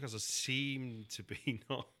Southampton, Newcastle seem to be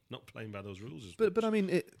not playing by those rules. But I mean,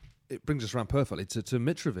 it brings us around perfectly to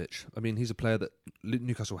Mitrovic. I mean, he's a player that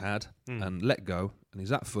Newcastle had and let go, and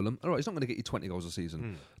he's at Fulham. All right, he's not going to get you 20 goals a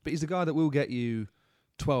season, but he's the guy that will get you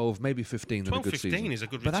 12, maybe 15 in a good 15 season. Is a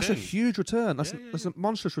good return. But that's a huge return. That's a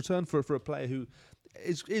monstrous return for a player who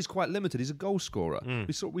is quite limited. He's a goal scorer.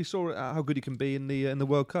 We saw how good he can be in the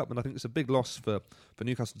World Cup, and I think it's a big loss for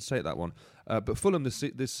Newcastle to take that one. But Fulham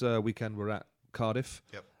this weekend were at Cardiff.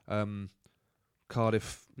 Yep.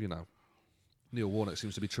 Cardiff, Neil Warnock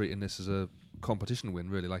seems to be treating this as a competition win,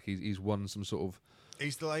 really, like he's won some sort of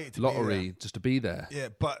he's delighted to lottery be there. Just to be there. Yeah,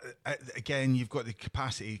 but again, you've got the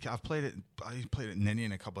capacity. I played at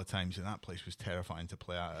Ninian a couple of times, and that place was terrifying to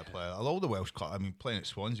play at. All the Welsh clubs. I mean, playing at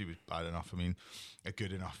Swansea was bad enough. I mean,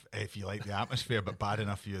 good enough if you like the atmosphere, but bad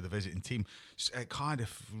enough if you're the visiting team.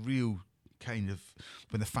 Cardiff, real kind of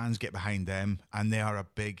when the fans get behind them, and they are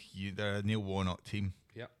they're a Neil Warnock team.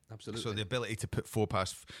 Yeah, absolutely. So the ability to put 4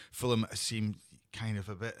 past Fulham seemed kind of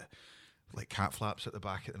a bit like cat flaps at the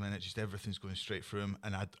back at the minute. Just everything's going straight through him,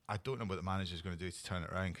 and I don't know what the manager's going to do to turn it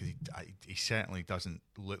around, because he certainly doesn't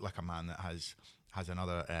look like a man that has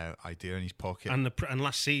another idea in his pocket. And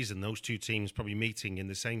last season, those two teams probably meeting in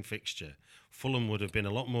the same fixture, Fulham would have been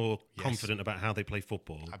a lot more confident about how they play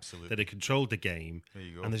football. Absolutely, that they controlled the game. There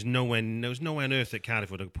you go. And there's no way on earth that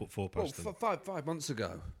Cardiff would have put 4 past them. 5 months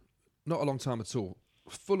ago, not a long time at all,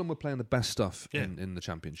 Fulham were playing the best stuff in the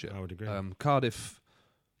Championship. I would agree. Cardiff,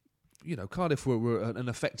 Cardiff were an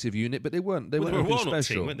effective unit, but they weren't. They weren't a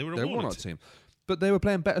special. Team, they were a one-off team. But they were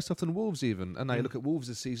playing better stuff than Wolves even. And now you look at Wolves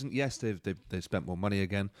this season. Yes, they've spent more money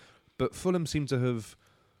again, but Fulham seem to have,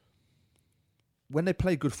 when they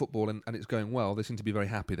play good football and it's going well, they seem to be very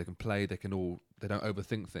happy. They can play. They don't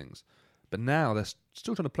overthink things. But now they're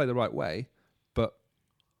still trying to play the right way, but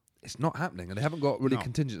it's not happening, and they haven't got really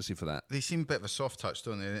contingency for that. They seem a bit of a soft touch,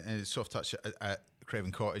 don't they? And a soft touch at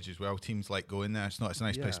Craven Cottage as well. Teams like going there. It's a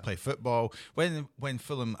nice place to play football. When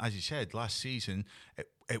Fulham, as you said, last season,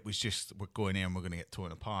 it was just, we're going here and we're going to get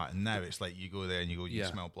torn apart. And now it's like you go there and you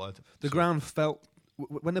smell blood. The ground felt,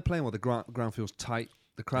 when they're playing well, the ground feels tight.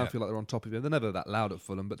 The crowd feel like they're on top of you. They're never that loud at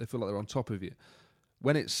Fulham, but they feel like they're on top of you.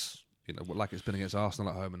 When it's, like it's been against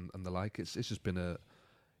Arsenal at home and the like, it's just been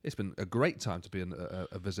a great time to be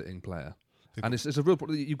a visiting player. And it's a real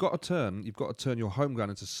problem. You've got to turn your home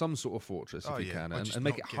ground into some sort of fortress if you can, and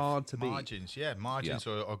make it hard to beat. Margins,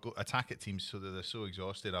 or go attack at teams so that they're so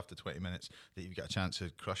exhausted after 20 minutes that you've got a chance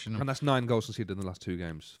of crushing them. And that's 9 goals conceded in the last 2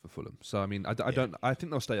 games for Fulham. So I mean, I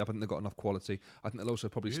think they'll stay up. I think they've got enough quality. I think they'll also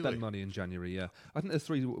probably spend money in January. Yeah, I think there's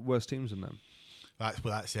 3 worse teams than them.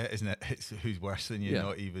 That's it, isn't it? It's who's worse than you,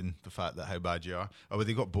 not even the fact that how bad you are. Well,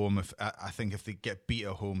 they got Bournemouth. I think if they get beat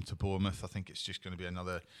at home to Bournemouth, I think it's just going to be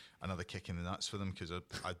another kick in the nuts for them, because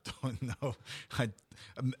I don't know.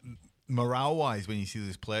 Morale-wise, when you see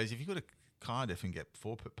those players, if you go to Cardiff and get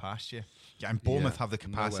 4 put past you, and Bournemouth have the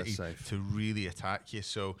capacity to really attack you,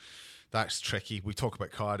 so that's tricky. We talk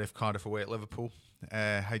about Cardiff away at Liverpool.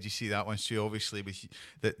 How do you see that one, Stu? Obviously,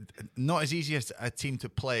 not as easy as a team to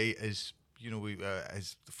play as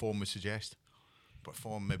as the form would suggest, but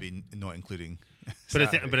form maybe not including. But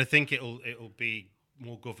I think it'll be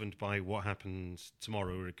more governed by what happens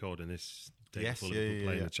tomorrow. We're recording this day before Liverpool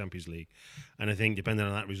play in the Champions League, and I think depending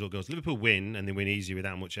on that result goes, Liverpool win and they win easy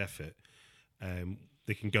without much effort.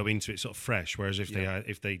 They can go into it sort of fresh. Whereas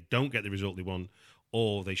if they don't get the result they want,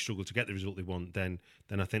 or they struggle to get the result they want, then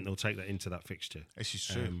I think they'll take that into that fixture. This is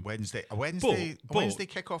true. Wednesday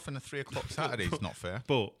kick off on a 3:00 Saturday is not fair.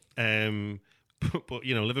 But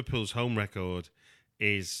Liverpool's home record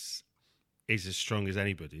is as strong as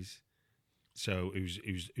anybody's. So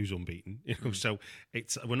who's unbeaten? So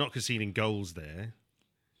we're not conceding goals there.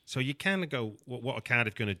 So you kind of go, what are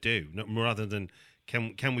Cardiff going to do? Rather than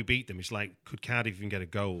can we beat them? It's like, could Cardiff even get a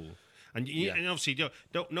goal? And obviously,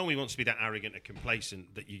 no one wants to be that arrogant or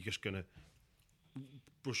complacent that you're just going to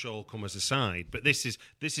brush all comers aside. But this is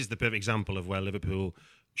the perfect example of where Liverpool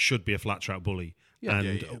should be a flat track bully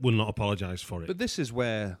and will not apologise for it. But this is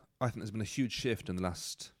where I think there's been a huge shift in the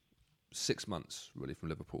last 6 months, really, from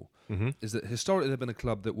Liverpool. Mm-hmm. Is that historically they've been a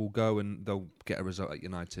club that will go and they'll get a result at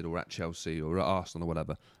United or at Chelsea or at Arsenal or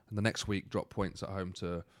whatever, and the next week drop points at home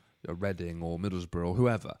to Reading or Middlesbrough or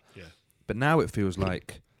whoever. Yeah. But now it feels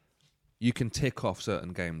like you can tick off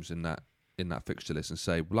certain games in that fixture list and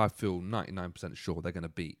say, well, I feel 99% sure they're going to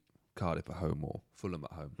beat Cardiff at home or Fulham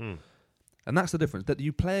at home. And that's the difference, that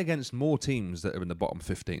you play against more teams that are in the bottom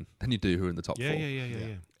 15 than you do who are in the top 4.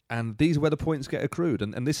 Yeah. And these are where the points get accrued,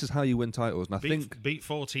 and this is how you win titles. And I think beat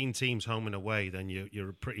 14 teams home and away, then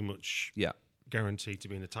you're pretty much guaranteed to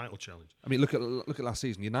be in the title challenge. I mean, look at last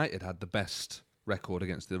season. United had the best record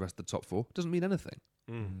against the rest of the top 4. Doesn't mean anything.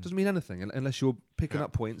 Doesn't mean anything unless you're picking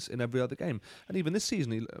up points in every other game. And even this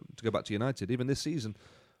season, to go back to United, even this season,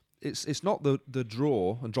 it's not the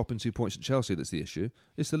draw and dropping 2 points at Chelsea that's the issue.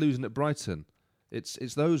 It's the losing at Brighton.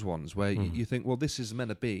 It's those ones where you think, well, this is meant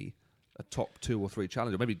to be a top 2 or 3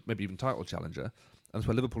 challenger, maybe even title challenger. And that's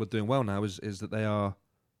where Liverpool are doing well now is that they are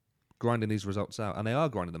grinding these results out, and they are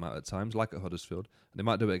grinding them out at times, like at Huddersfield. And they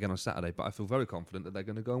might do it again on Saturday, but I feel very confident that they're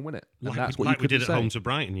going to go and win it. And that's what we did at home to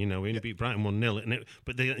Brighton. We only beat Brighton 1-0,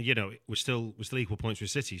 but we're still equal points with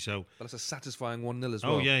City. So, but it's a satisfying 1-0 as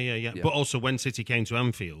well. Oh yeah. But also when City came to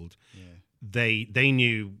Anfield, they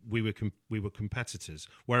knew we were competitors.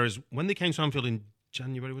 Whereas when they came to Anfield in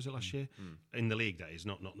January, was it last year? In the league, that is,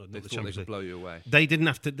 not the Champions League. Blow you away. They didn't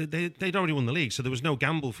have to. They'd already won the league, so there was no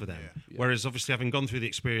gamble for them. Yeah. Whereas, obviously, having gone through the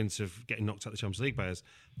experience of getting knocked out of the Champions League by us,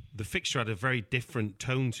 the fixture had a very different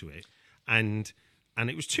tone to it, and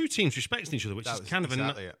it was 2 teams respecting each other, which is kind of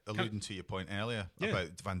alluding to your point earlier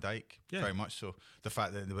about Van Dijk. Very much so. The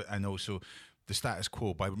fact that, and also the status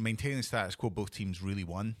quo, by maintaining the status quo, both teams really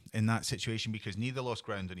won in that situation because neither lost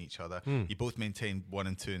ground on each other. You both maintained 1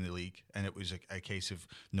 and 2 in the league, and it was a case of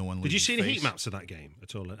no one. Did you see any heat maps of that game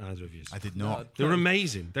at all, either of you? I did not. They were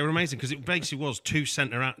amazing. because it basically was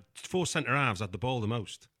 4 centre halves had the ball the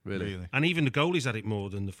most. Really? And even the goalies had it more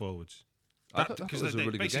than the forwards. Because there's a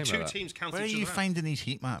really good game. Two teams counted. Where are you finding these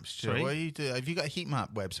heat maps? Sorry? What are you doing? Have you got a heat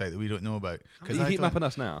map website that we don't know about? Are you heat mapping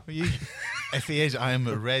us now? If he is, I am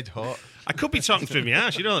red hot. I could be talking through my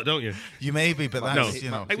ass. You know that, don't you? You may be, but that's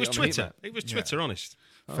It was Twitter. It was Twitter, honest.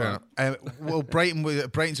 Fair enough. Well,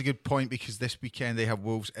 Brighton's a good point because this weekend they have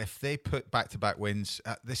Wolves. If they put back-to-back wins,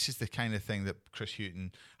 this is the kind of thing that Chris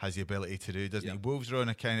Hughton has the ability to do, doesn't he? Wolves are on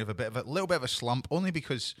a little bit of a slump, only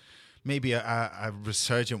because maybe a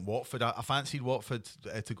resurgent Watford. I fancied Watford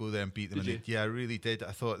to go there and beat them. I really did. I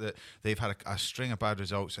thought that they've had a string of bad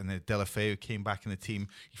results, and then Deulofeu came back in the team.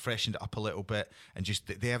 He freshened it up a little bit, and just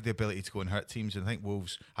they have the ability to go and hurt teams. And I think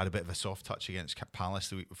Wolves had a bit of a soft touch against Palace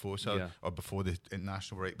the week before, or before the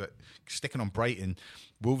international break. But sticking on Brighton,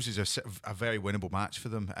 Wolves is a very winnable match for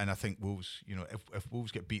them, and I think Wolves, if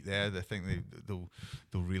Wolves get beat there, I think they'll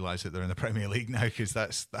realise that they're in the Premier League now because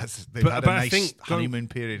they've had a nice honeymoon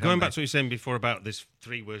period. Going back back to what you were saying before about this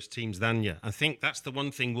 3 worst teams than you. I think that's the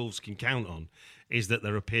one thing Wolves can count on, is that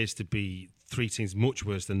there appears to be 3 teams much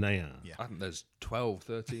worse than they are. I think there's 12,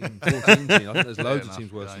 13, 14 teams. I think there's loads of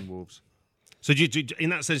teams worse than Wolves. So in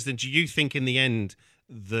that sense, then, do you think in the end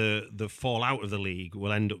the fallout of the league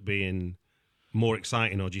will end up being more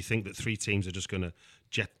exciting, or do you think that 3 teams are just going to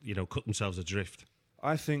cut themselves adrift?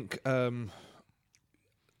 I think...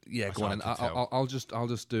 yeah, go on. I'll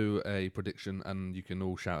just do a prediction, and you can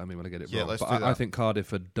all shout at me when I get it wrong. Let's do that. I think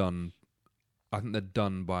Cardiff are done. I think they're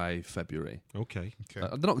done by February. Okay.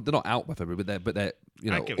 They're not out by February, but they're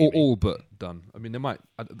all but done. I mean, they might.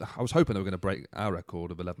 I was hoping they were going to break our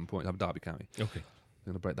record of 11 points. I'm Derby County. Okay.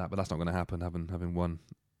 They're going to break that, but that's not going to happen. Having won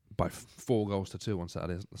by 4-2 on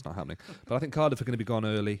Saturday, that's not happening. But I think Cardiff are going to be gone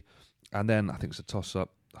early, and then I think it's a toss-up.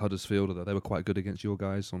 Huddersfield, although they were quite good against your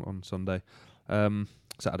guys on Sunday.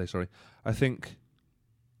 Saturday, sorry. I think...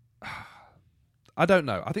 I don't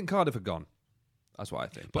know. I think Cardiff are gone. That's what I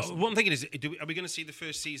think. But what I'm thinking is, are we going to see the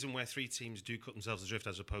first season where 3 teams do cut themselves adrift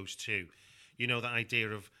as opposed to, that idea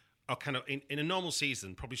of, kind of in a normal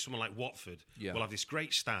season, probably someone like Watford will have this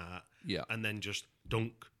great start and then just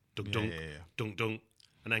dunk,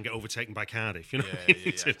 and then get overtaken by Cardiff. You know,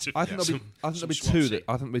 I think there'll be 2 that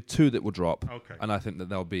I think there'll be 2 that will drop. Okay. And I think that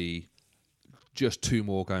there'll be just 2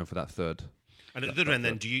 more going for that third. And at the other end,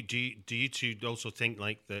 then, do you two also think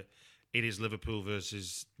like that it is Liverpool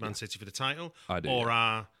versus Man City for the title? I do. Or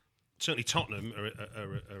are certainly Tottenham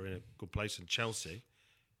are in a good place, and Chelsea,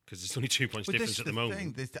 because there's only 2 points difference at the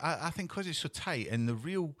moment. I think because it's so tight, and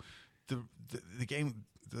the game,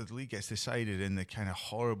 the league gets decided in the kind of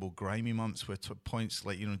horrible, grimy months where points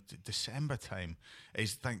like December time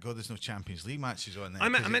is. Thank God there's no Champions League matches on there. I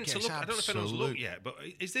meant to look. I don't know if anyone's looked yet, but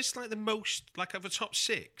is this like the most, like of a top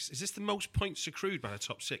 6? Is this the most points accrued by the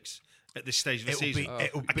top 6 at this stage of the season? I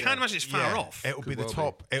can't imagine it's far off. It'll be the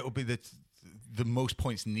top. It'll be the most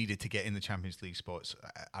points needed to get in the Champions League spots,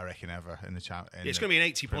 I reckon, ever in the champions. It's going to be an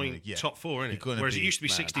 80-point top 4, isn't it? Whereas it used to be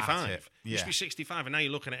 65. It used to be 65, and now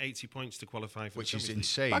you're looking at 80 points to qualify for which the is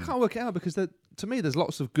Champions League. insane. I can't work it out because to me, there's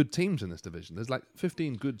lots of good teams in this division. There's like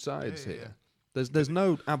 15 good sides here. There's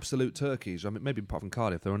no absolute turkeys. I mean, maybe apart from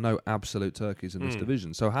Cardiff, there are no absolute turkeys in this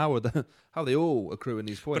division. So how are they all accruing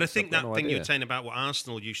these points? But I think that thing you were saying about what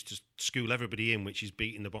Arsenal used to school everybody in, which is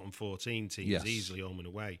beating the bottom 14 teams easily home and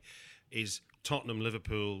away, is Tottenham,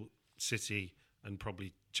 Liverpool, City, and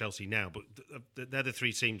probably Chelsea now. But they're the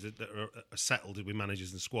 3 teams that are settled with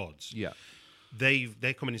managers and squads. Yeah,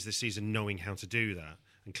 they're coming into the season knowing how to do that,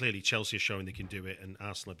 and clearly Chelsea are showing they can do it, and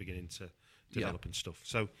Arsenal are beginning to develop and stuff.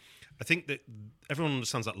 So I think that everyone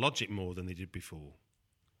understands that logic more than they did before.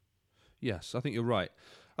 Yes, I think you're right.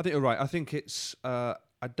 I think it's... I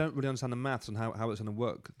don't really understand the maths on how it's going to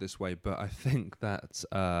work this way, but I think that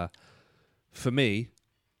for me,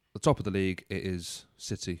 the top of the league, it is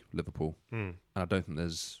City, Liverpool. And I don't think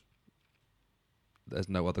there's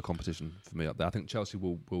no other competition for me up there. I think Chelsea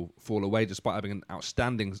will fall away despite having an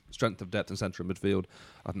outstanding strength of depth and centre of midfield.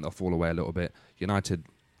 I think they'll fall away a little bit. United,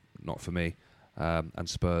 not for me. And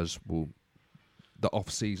Spurs will... The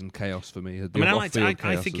off-season chaos for me. I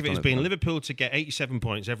think of it as being Liverpool to get 87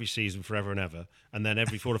 points every season forever and ever, and then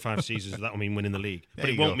every 4 or 5 seasons that will mean winning the league. But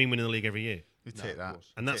it won't mean winning the league every year. You take that,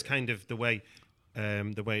 and that's kind of the way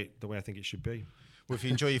I think it should be. Well, if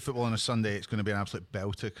you enjoy your football on a Sunday, it's going to be an absolute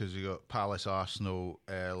belter because you got Palace, Arsenal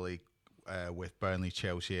early with Burnley,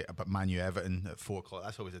 Chelsea, but Man U, Everton at 4 o'clock.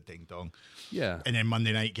 That's always a ding dong. Yeah, and then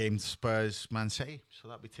Monday night games, Spurs, Man City. So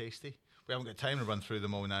that'd be tasty. We haven't got time to run through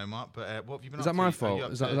them all now, Mark. But what have you been up to? Is that my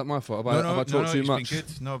fault? Is that my fault? Have I talked too much? Been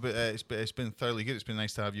good. No, but it's been thoroughly good. It's been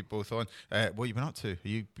nice to have you both on. What have you been up to?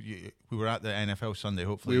 We were at the NFL Sunday.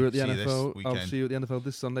 Hopefully, we were at the NFL. This weekend. I'll see you at the NFL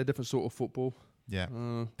this Sunday. Different sort of football. Yeah,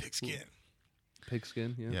 pigskin.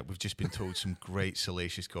 Yeah. Yeah, we've just been told some great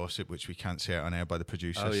salacious gossip, which we can't say out on air by the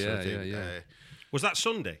producers. Oh yeah. Was that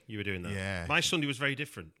Sunday you were doing that? Yeah. My Sunday was very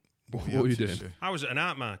different. What were you doing? I was at an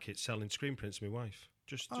art market selling screen prints to my wife.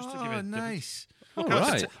 Just to give it nice.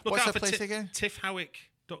 Right. What's that place again?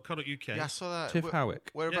 tiffhowick.co.uk. Yeah, I saw that. Tiff Howick.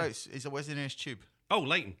 Whereabouts? Where's the nearest tube? Oh,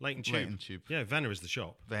 Leighton Tube. Leighton Tube. Yeah, Venner is the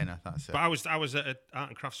shop. Venner, that's it. But I was at an art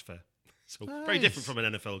and crafts fair. So very different from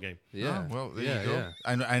an NFL game. Yeah. Oh, well, there you go. Yeah.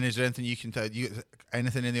 And is there anything you can tell?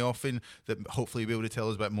 Anything in the offing that hopefully you'll be able to tell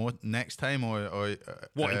us about more next time, or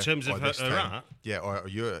what in terms of her art? Yeah, or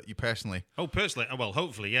you personally. Oh, personally, well,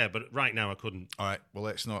 hopefully, yeah. But right now, I couldn't. All right. Well,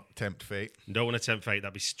 let's not tempt fate. Don't want to tempt fate.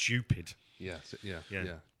 That'd be stupid. Yeah.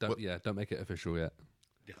 Don't make it official yet.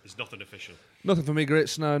 Yeah, there's nothing official. Nothing for me,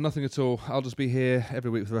 Grits. No, nothing at all. I'll just be here every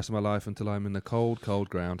week for the rest of my life until I'm in the cold, cold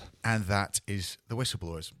ground. And that is the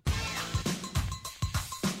Whistleblowers.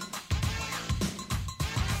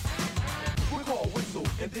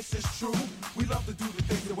 this is true. We love to do the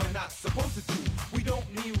things that we're not supposed to do. We don't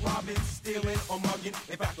mean robbing, stealing, or mugging.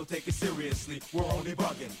 In fact, don't take it seriously. We're only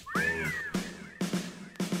bugging.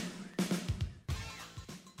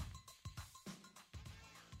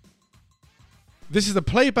 This is a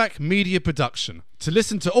Playback Media production. To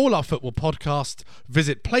listen to all our football podcasts,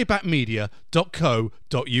 visit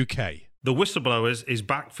playbackmedia.co.uk. The Whistleblowers is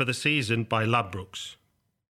back for the season by Ladbrokes.